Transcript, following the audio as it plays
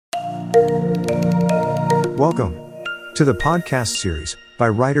Welcome to the podcast series by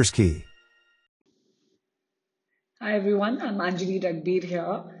Writer's Key. Hi everyone, I'm Anjali Ragbir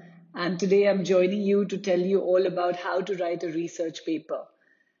here, and today I'm joining you to tell you all about how to write a research paper.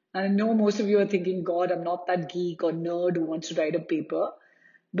 I know most of you are thinking, God, I'm not that geek or nerd who wants to write a paper,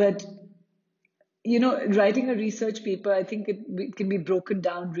 but writing a research paper, I think it can be broken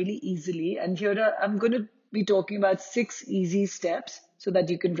down really easily. And I'm going to be talking about 6 easy steps so that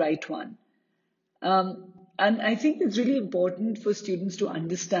you can write one. And I think it's really important for students to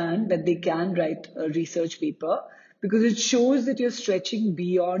understand that they can write a research paper because it shows that you're stretching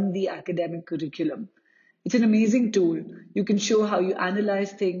beyond the academic curriculum. It's an amazing tool. You can show how you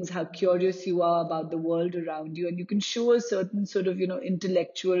analyze things, how curious you are about the world around you, and you can show a certain sort of,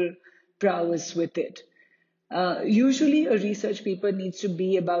 intellectual prowess with it. Usually, a research paper needs to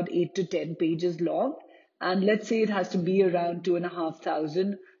be about 8 to 10 pages long, and let's say it has to be around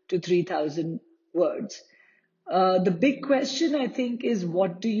 2,500 to 3,000 words. The big question, I think, is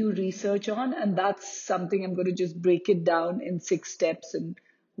what do you research on? And that's something I'm going to just break it down in 6 steps and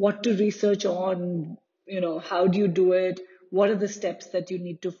what to research on, how do you do it? What are the steps that you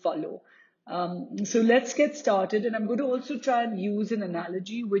need to follow? So let's get started. And I'm going to also try and use an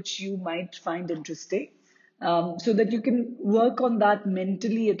analogy which you might find interesting so that you can work on that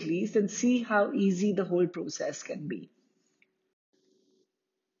mentally at least and see how easy the whole process can be.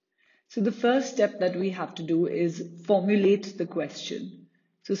 So the first step that we have to do is formulate the question.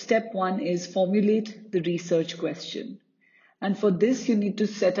 So step one is formulate the research question. And for this, you need to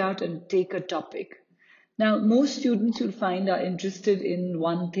set out and take a topic. Now, most students you'll find are interested in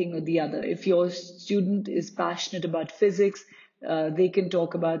one thing or the other. If your student is passionate about physics, they can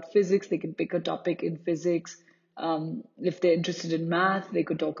talk about physics, they can pick a topic in physics. If they're interested in math, they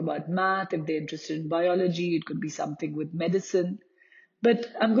could talk about math. If they're interested in biology, it could be something with medicine. But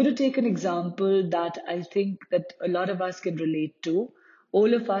I'm going to take an example that I think that a lot of us can relate to.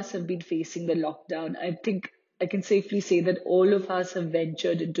 All of us have been facing the lockdown. I think I can safely say that all of us have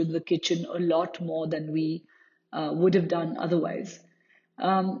ventured into the kitchen a lot more than we would have done otherwise.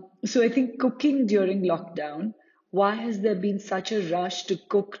 So I think cooking during lockdown, why has there been such a rush to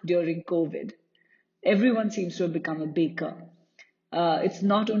cook during COVID? Everyone seems to have become a baker. It's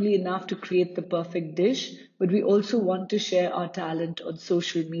not only enough to create the perfect dish, but we also want to share our talent on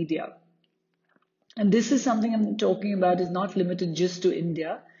social media. And this is something I'm talking about is not limited just to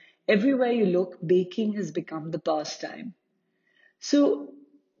India. Everywhere you look, baking has become the pastime. So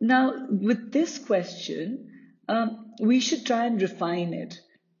now with this question, we should try and refine it.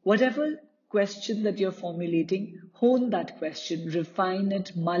 Whatever question that you're formulating, hone that question, refine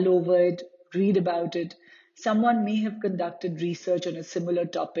it, mull over it, read about it. Someone may have conducted research on a similar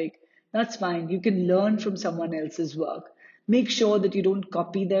topic. That's fine. You can learn from someone else's work. Make sure that you don't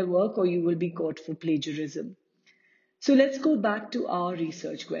copy their work or you will be caught for plagiarism. So let's go back to our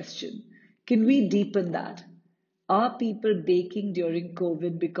research question. Can we deepen that? Are people baking during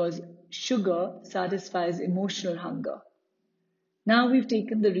COVID because sugar satisfies emotional hunger? Now we've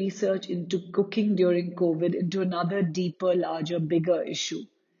taken the research into cooking during COVID into another deeper, larger, bigger issue.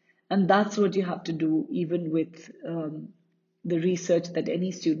 And that's what you have to do even with the research that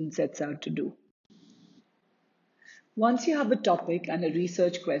any student sets out to do. Once you have a topic and a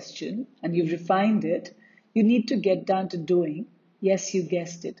research question and you've refined it, you need to get down to doing, yes, you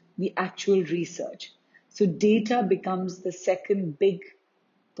guessed it, the actual research. So data becomes the second big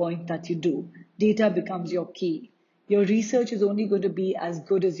point that you do. Data becomes your key. Your research is only going to be as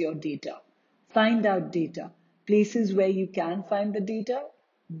good as your data. Find out data. Places where you can find the data,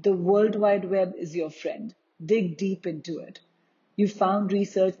 the World Wide Web is your friend. Dig deep into it. You found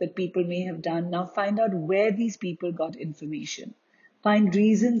research that people may have done. Now find out where these people got information. Find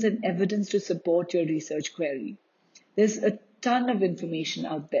reasons and evidence to support your research query. There's a ton of information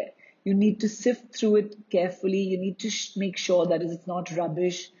out there. You need to sift through it carefully. You need to make sure that it's not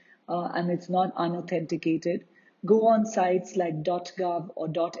rubbish and it's not unauthenticated. Go on sites like .gov or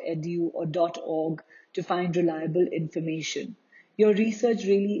 .edu or .org to find reliable information. Your research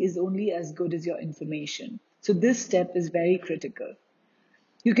really is only as good as your information. So this step is very critical.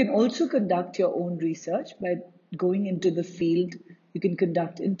 You can also conduct your own research by going into the field. You can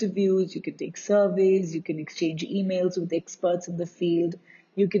conduct interviews, you can take surveys, you can exchange emails with experts in the field.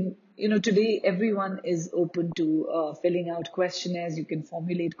 You can, today everyone is open to filling out questionnaires. You can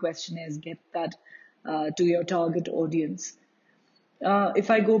formulate questionnaires, get that to your target audience. If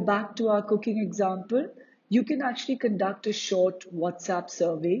I go back to our cooking example, you can actually conduct a short WhatsApp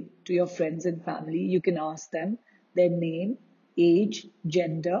survey to your friends and family. You can ask them their name, age,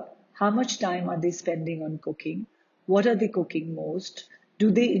 gender, how much time are they spending on cooking, what are they cooking most, Do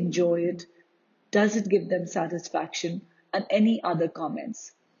they enjoy it? Does it give them satisfaction? And any other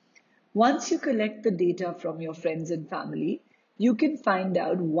comments. Once you collect the data from your friends and family, you can find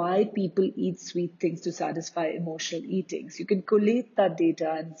out why people eat sweet things to satisfy emotional eatings. You can collate that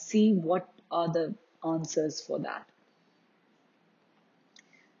data and see what are the answers for that.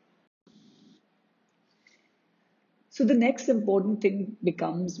 So the next important thing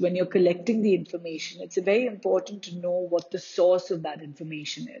becomes when you're collecting the information, it's very important to know what the source of that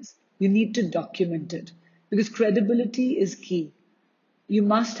information is. You need to document it because credibility is key. You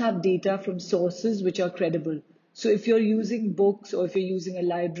must have data from sources which are credible. So if you're using books or if you're using a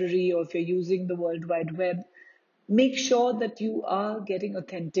library or if you're using the World Wide Web, make sure that you are getting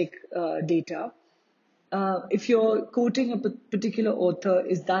authentic data. If you're quoting a particular author,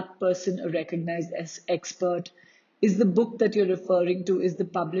 is that person a recognized as expert? Is the book that you're referring to, is the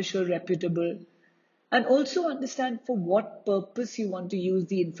publisher reputable? And also understand for what purpose you want to use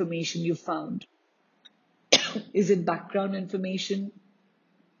the information you found. Is it background information?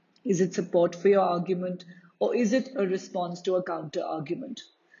 Is it support for your argument? Or is it a response to a counter argument?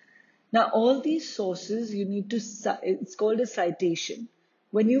 Now, all these sources you need to, it's called a citation.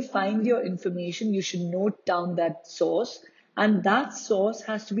 When you find your information, you should note down that source, and that source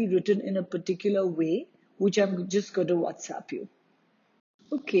has to be written in a particular way, which I'm just going to WhatsApp you.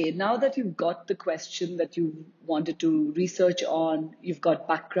 Okay, now that you've got the question that you wanted to research on, you've got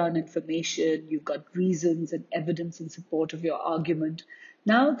background information, you've got reasons and evidence in support of your argument.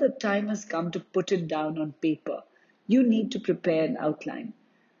 Now the time has come to put it down on paper. You need to prepare an outline.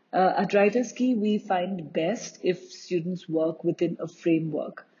 At Writers Key, we find best if students work within a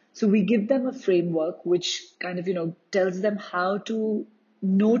framework. So we give them a framework which kind of, tells them how to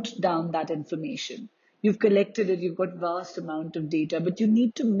note down that information. You've collected it, you've got vast amount of data, but you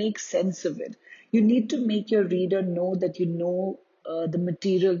need to make sense of it. You need to make your reader know that you know the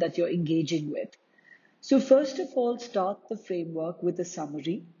material that you're engaging with. So first of all, start the framework with a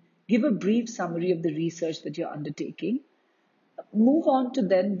summary. Give a brief summary of the research that you're undertaking. Move on to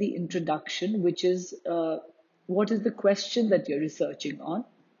then the introduction, which is what is the question that you're researching on.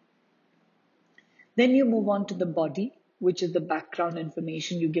 Then you move on to the body, which is the background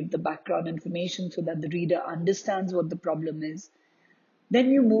information. You give the background information so that the reader understands what the problem is. Then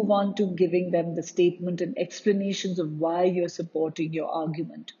you move on to giving them the statement and explanations of why you're supporting your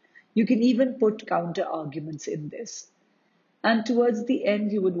argument. You can even put counter arguments in this. And towards the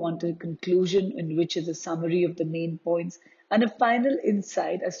end, you would want a conclusion in which is a summary of the main points and a final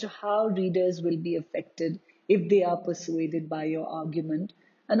insight as to how readers will be affected if they are persuaded by your argument.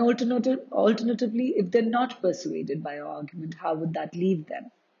 And alternatively, if they're not persuaded by your argument, how would that leave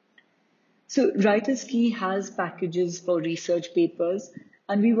them? So Writers Key has packages for research papers,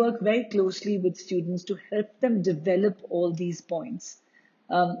 and we work very closely with students to help them develop all these points.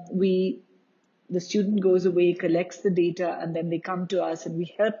 The student goes away, collects the data, and then they come to us and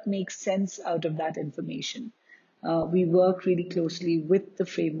we help make sense out of that information. We work really closely with the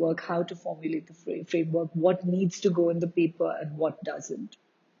framework, how to formulate the framework, what needs to go in the paper and what doesn't.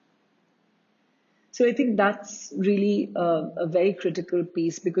 So I think that's really a very critical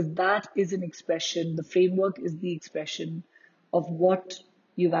piece because that is an expression, the framework is the expression of what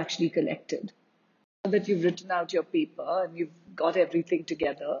you've actually collected. Now that you've written out your paper and you've got everything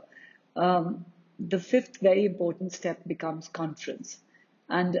together, the fifth very important step becomes conference.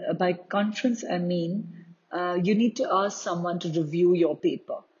 And by conference, I mean you need to ask someone to review your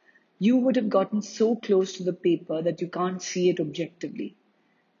paper. You would have gotten so close to the paper that you can't see it objectively.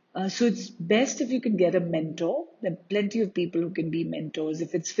 So it's best if you can get a mentor. There are plenty of people who can be mentors.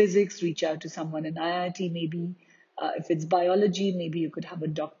 If it's physics, reach out to someone in IIT maybe. If it's biology, maybe you could have a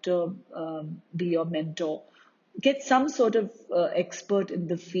doctor be your mentor. Get some sort of expert in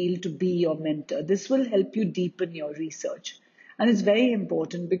the field to be your mentor. This will help you deepen your research. And it's very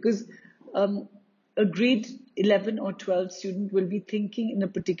important because a grade 11 or 12 student will be thinking in a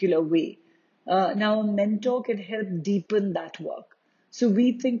particular way. Now, a mentor can help deepen that work. So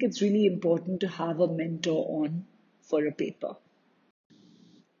we think it's really important to have a mentor on for a paper.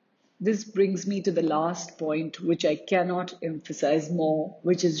 This brings me to the last point, which I cannot emphasize more,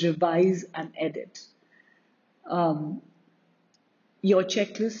 which is revise and edit. Your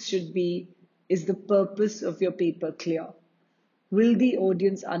checklist should be, is the purpose of your paper clear? Will the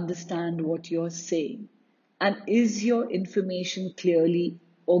audience understand what you're saying? And is your information clearly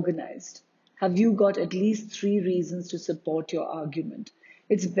organized? Have you got at least 3 reasons to support your argument?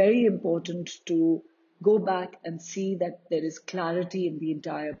 It's very important to go back and see that there is clarity in the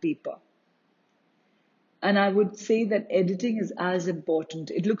entire paper. And I would say that editing is as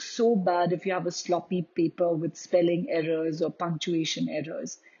important. It looks so bad if you have a sloppy paper with spelling errors or punctuation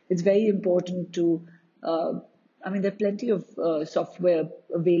errors. It's very important to, there are plenty of software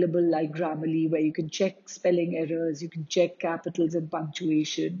available like Grammarly where you can check spelling errors, you can check capitals and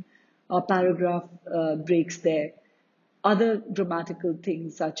punctuation, paragraph breaks there. Other grammatical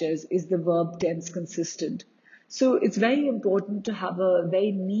things such as is the verb tense consistent. So it's very important to have a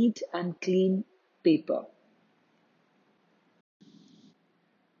very neat and clean paper.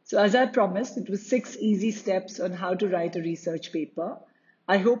 So as I promised, it was 6 easy steps on how to write a research paper.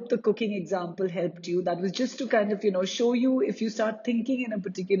 I hope the cooking example helped you. That was just to kind of, show you if you start thinking in a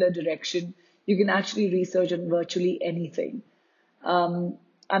particular direction, you can actually research on virtually anything. Um,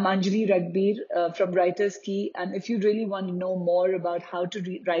 I'm Anjali Ragbir from Writer's Key, and if you really want to know more about how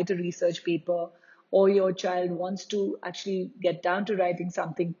to write a research paper or your child wants to actually get down to writing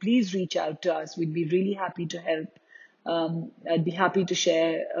something, please reach out to us. We'd be really happy to help. I'd be happy to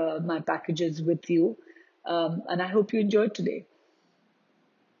share my packages with you, and I hope you enjoyed today.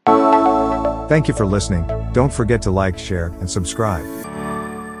 Thank you for listening. Don't forget to like, share, and subscribe.